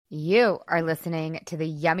You are listening to the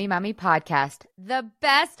Yummy Mummy Podcast, the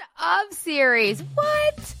best of series.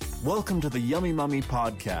 What? Welcome to the Yummy Mummy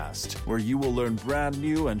Podcast, where you will learn brand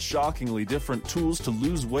new and shockingly different tools to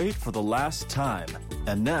lose weight for the last time.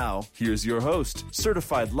 And now, here's your host,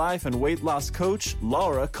 certified life and weight loss coach,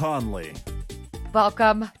 Laura Conley.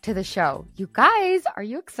 Welcome to the show. You guys, are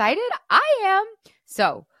you excited? I am.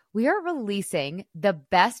 So, we are releasing the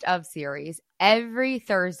best of series every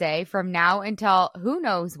Thursday from now until who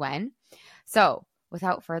knows when. So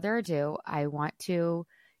without further ado, I want to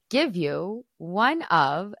give you one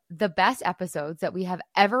of the best episodes that we have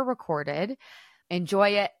ever recorded. Enjoy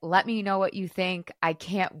it. Let me know what you think. I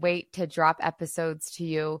can't wait to drop episodes to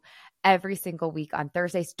you every single week on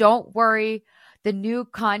Thursdays. Don't worry. The new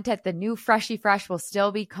content, the new Freshy Fresh will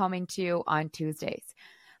still be coming to you on Tuesdays.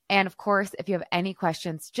 And of course, if you have any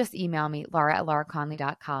questions, just email me,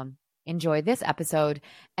 laura@lauraconley.com. Enjoy this episode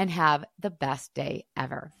and have the best day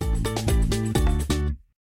ever.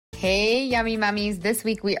 Hey, Yummy Mummies. This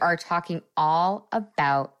week we are talking all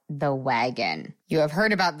about the Wagon. You have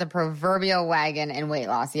heard about the proverbial wagon in weight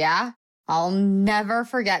loss, yeah? I'll never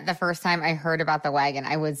forget the first time I heard about the Wagon.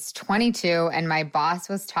 I was 22 and my boss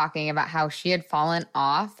was talking about how she had fallen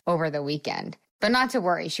off over the weekend. But not to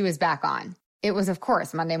worry, she was back on. It was, of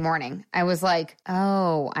course, Monday morning. I was like,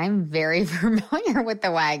 oh, I'm very familiar with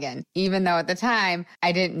the Wagon, even though at the time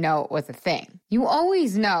I didn't know it was a thing. You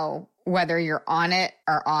always know whether you're on it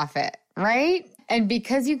or off it, right? And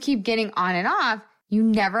because you keep getting on and off, you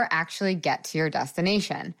never actually get to your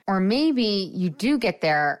destination. Or maybe you do get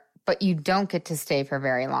there, but you don't get to stay for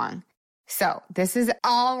very long. So this is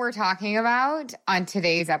all we're talking about on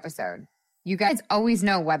today's episode. You guys always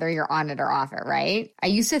know whether you're on it or off it, right? I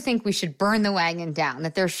used to think we should burn the wagon down,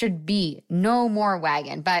 that there should be no more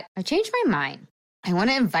wagon, but I changed my mind. I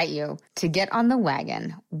want to invite you to get on the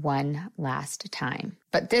wagon one last time.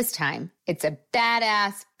 But this time, it's a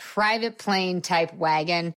badass private plane type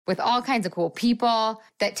wagon with all kinds of cool people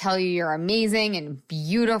that tell you you're amazing and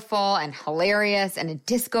beautiful and hilarious, and a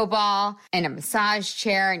disco ball and a massage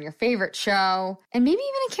chair and your favorite show, and maybe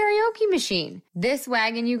even a karaoke machine. This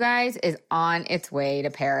wagon, you guys, is on its way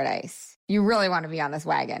to paradise. You really want to be on this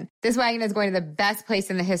wagon. This wagon is going to the best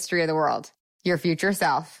place in the history of the world. Your future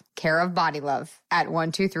self, care of Body Love at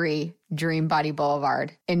 123 Dream Body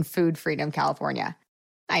Boulevard in Food Freedom, California.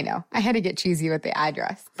 I know, I had to get cheesy with the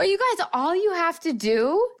address. But you guys, all you have to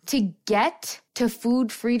do to get to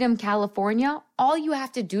Food Freedom, California, all you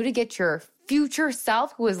have to do to get your future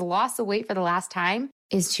self who has lost the weight for the last time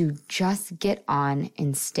is to just get on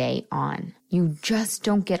and stay on. You just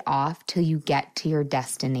don't get off till you get to your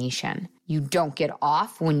destination. You don't get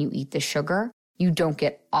off when you eat the sugar. You don't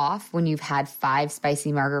get off when you've had 5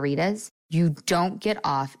 spicy margaritas. You don't get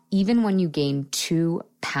off even when you gain 2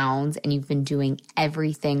 pounds and you've been doing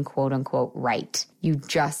everything quote unquote right. You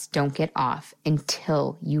just don't get off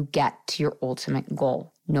until you get to your ultimate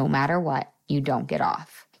goal. No matter what, you don't get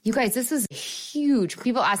off. You guys, this is huge.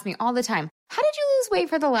 People ask me all the time, how did you lose weight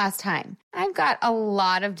for the last time? I've got a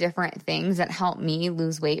lot of different things that help me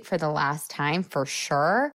lose weight for the last time for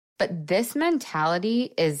sure. But this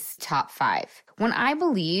mentality is top 5. When I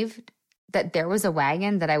believed that there was a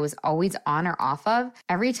wagon that I was always on or off of,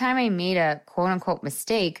 every time I made a quote unquote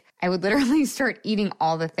mistake, I would literally start eating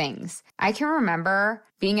all the things. I can remember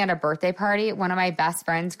being at a birthday party. One of my best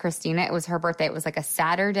friends, Christina, it was her birthday. It was like a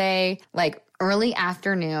Saturday, like early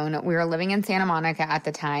afternoon. We were living in Santa Monica at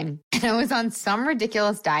the time. And I was on some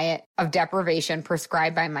ridiculous diet of deprivation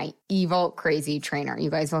prescribed by my evil, crazy trainer.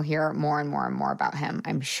 You guys will hear more and more and more about him,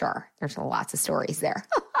 I'm sure. There's lots of stories there.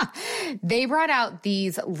 They brought out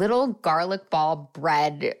these little garlic ball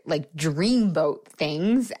bread, like dreamboat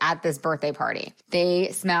things at this birthday party.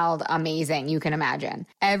 They smelled amazing, you can imagine.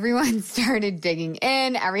 Everyone started digging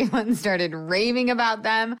in. Everyone started raving about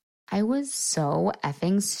them. I was so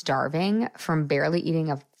effing starving from barely eating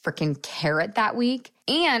a freaking carrot that week.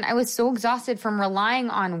 And I was so exhausted from relying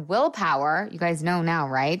on willpower. You guys know now,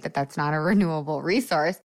 right? That that's not a renewable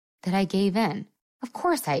resource, that I gave in. Of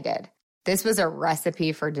course I did. This was a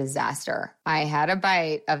recipe for disaster. I had a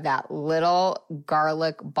bite of that little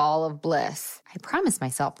garlic ball of bliss. I promised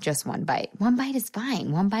myself just one bite. One bite is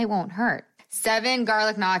fine. One bite won't hurt. 7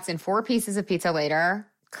 garlic knots and 4 pieces of pizza later,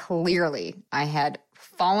 clearly I had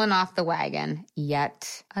fallen off the wagon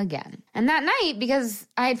yet again. And that night, because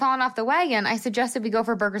I had fallen off the wagon, I suggested we go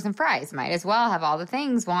for burgers and fries. Might as well have all the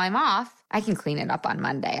things while I'm off. I can clean it up on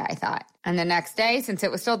Monday, I thought. And the next day, since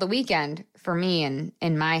it was still the weekend, for me and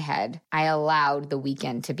in my head, I allowed the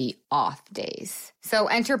weekend to be off days. So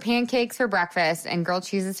enter pancakes for breakfast and grilled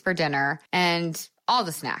cheeses for dinner and all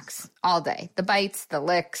the snacks all day. The bites, the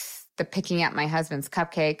licks, the picking up my husband's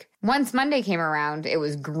cupcake. Once Monday came around, it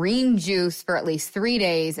was green juice for at least 3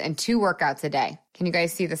 days and 2 workouts a day. Can you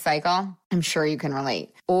guys see the cycle? I'm sure you can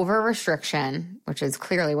relate. Over restriction, which is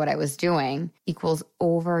clearly what I was doing, equals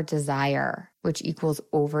over desire, which equals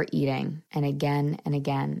overeating. And again and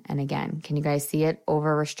again and again. Can you guys see it?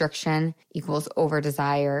 Over restriction equals over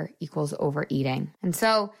desire equals overeating. And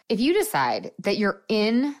so if you decide that you're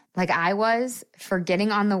in, like I was, for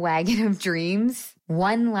getting on the wagon of dreams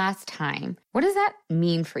one last time, what does that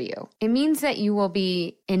mean for you? It means that you will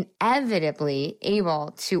be inevitably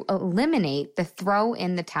able to eliminate the throw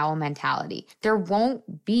in the towel mentality. There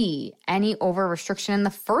won't be any over restriction in the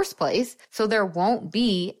first place, so there won't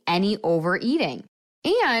be any overeating.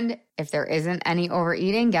 And if there isn't any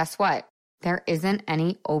overeating, guess what? There isn't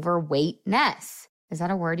any overweightness. Is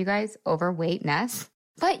that a word, you guys? Overweightness?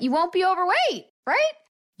 But you won't be overweight, right?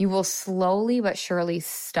 You will slowly but surely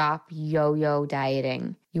stop yo-yo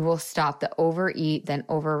dieting. You will stop the overeat, then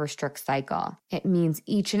over-restrict cycle. It means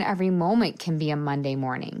each and every moment can be a Monday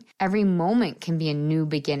morning. Every moment can be a new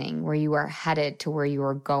beginning where you are headed to where you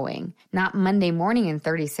are going. Not Monday morning in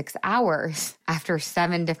 36 hours after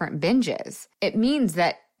 7 different binges. It means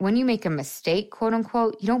that when you make a mistake, quote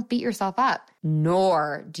unquote, you don't beat yourself up,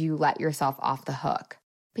 nor do you let yourself off the hook.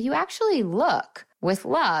 But you actually look with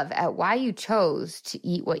love at why you chose to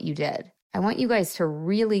eat what you did. I want you guys to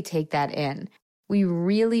really take that in. We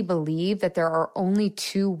really believe that there are only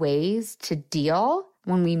 2 ways to deal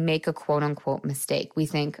when we make a quote unquote mistake. We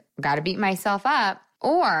think, gotta beat myself up,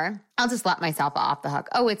 or I'll just let myself off the hook.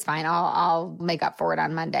 Oh, it's fine. I'll make up for it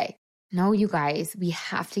on Monday. No, you guys, we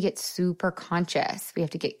have to get super conscious. We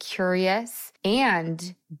have to get curious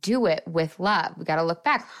and do it with love. We got to look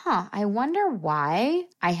back. I wonder why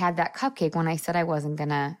I had that cupcake when I said I wasn't going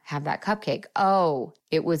to have that cupcake. Oh,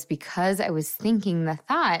 it was because I was thinking the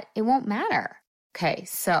thought, it won't matter. Okay,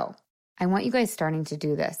 so I want you guys starting to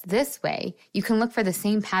do this. This way, you can look for the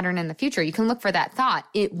same pattern in the future. You can look for that thought,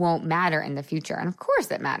 it won't matter in the future. And of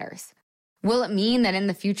course it matters. Will it mean that in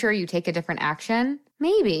the future you take a different action?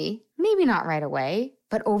 Maybe not right away,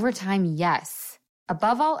 but over time, yes.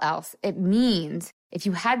 Above all else, it means if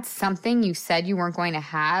you had something you said you weren't going to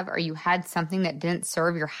have, or you had something that didn't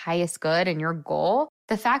serve your highest good and your goal,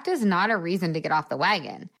 the fact is not a reason to get off the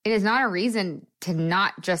wagon. It is not a reason to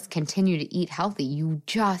not just continue to eat healthy. You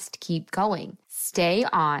just keep going. Stay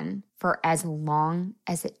on for as long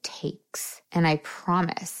as it takes. And I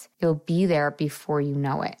promise you'll be there before you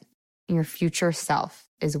know it. Your future self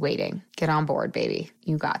is waiting. Get on board, baby.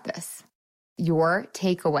 You got this. Your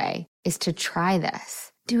takeaway is to try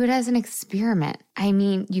this. Do it as an experiment. I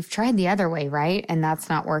mean, you've tried the other way, right? And that's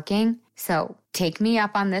not working. So take me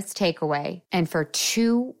up on this takeaway. And for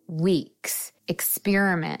 2 weeks,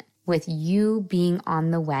 experiment with you being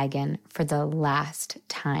on the wagon for the last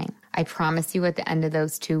time. I promise you at the end of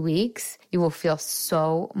those 2 weeks, you will feel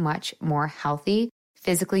so much more healthy,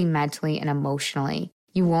 physically, mentally, and emotionally.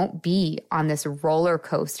 You won't be on this roller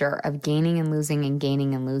coaster of gaining and losing and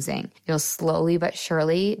gaining and losing. You'll slowly but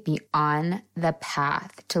surely be on the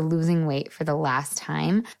path to losing weight for the last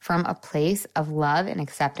time from a place of love and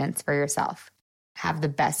acceptance for yourself. Have the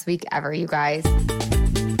best week ever, you guys.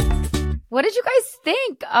 What did you guys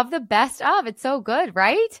think of the best of? It's so good,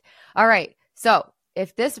 right? All right. So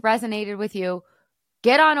if this resonated with you,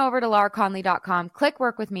 get on over to lauraconley.com, click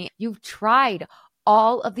work with me. You've tried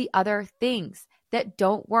all of the other things that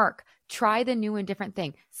don't work. Try the new and different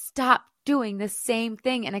thing. Stop doing the same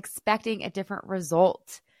thing and expecting a different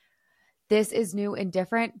result. This is new and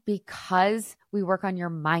different because we work on your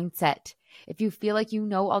mindset. If you feel like you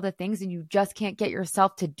know all the things and you just can't get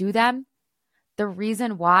yourself to do them, the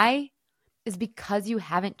reason why is because you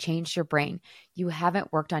haven't changed your brain. You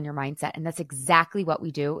haven't worked on your mindset. And that's exactly what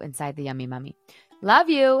we do inside the Yummy Mummy. Love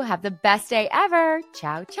you. Have the best day ever.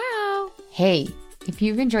 Ciao, ciao. Hey, if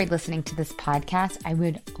you've enjoyed listening to this podcast, I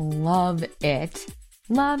would love it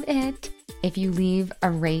if you leave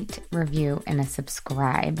a rate, review, and a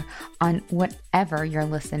subscribe on whatever you're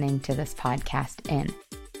listening to this podcast in.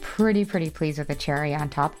 Pretty pleased with a cherry on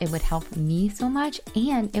top. It would help me so much,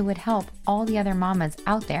 and it would help all the other mamas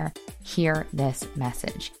out there hear this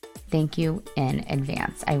message. Thank you in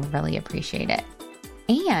advance. I really appreciate it.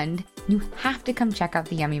 And you have to come check out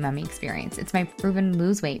the Yummy Mummy experience. It's my proven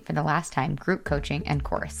lose weight for the last time group coaching and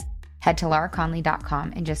course. Head to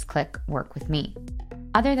lauraconley.com and just click work with me.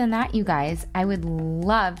 Other than that, you guys, I would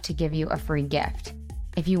love to give you a free gift.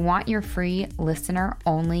 If you want your free listener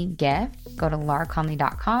only gift, go to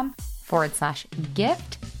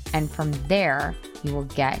lauraconley.com/gift. And from there, you will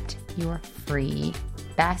get your free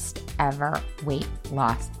best ever weight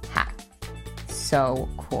loss hack. So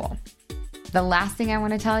cool. The last thing I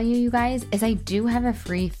want to tell you, you guys, is I do have a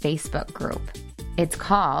free Facebook group. It's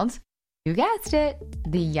called, you guessed it,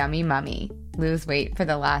 The Yummy Mummy. Lose weight for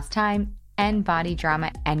the last time, end body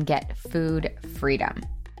drama, and get food freedom.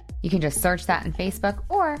 You can just search that in Facebook,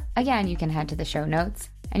 or again, you can head to the show notes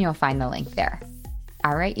and you'll find the link there.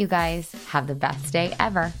 All right, you guys, have the best day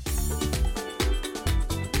ever.